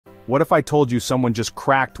What if I told you someone just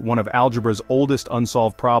cracked one of algebra's oldest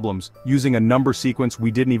unsolved problems, using a number sequence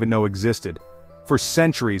we didn't even know existed? For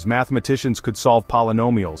centuries, mathematicians could solve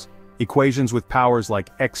polynomials, equations with powers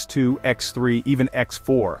like x2, x3, even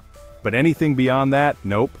x4. But anything beyond that,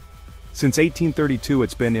 nope. Since 1832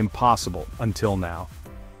 it's been impossible, until now.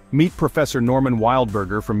 Meet Professor Norman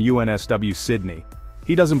Wildberger from UNSW Sydney.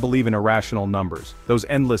 He doesn't believe in irrational numbers, those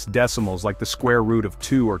endless decimals like the square root of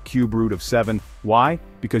 2 or cube root of 7. Why?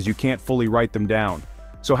 Because you can't fully write them down.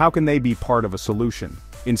 So how can they be part of a solution?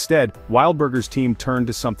 Instead, Wildberger's team turned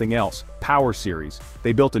to something else, power series.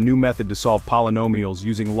 They built a new method to solve polynomials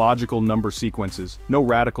using logical number sequences, no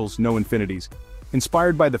radicals, no infinities.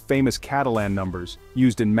 Inspired by the famous Catalan numbers,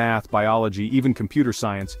 used in math, biology, even computer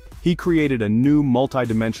science, he created a new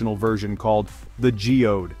multidimensional version called the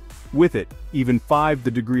geode. With it, even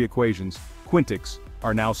 5-degree equations, quintics,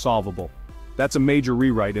 are now solvable. That's a major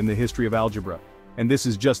rewrite in the history of algebra. And this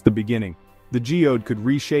is just the beginning. The geode could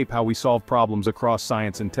reshape how we solve problems across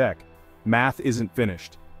science and tech. Math isn't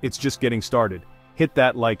finished. It's just getting started. Hit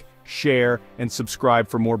that like, share, and subscribe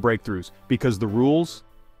for more breakthroughs, because the rules,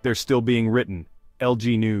 they're still being written.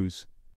 LG News.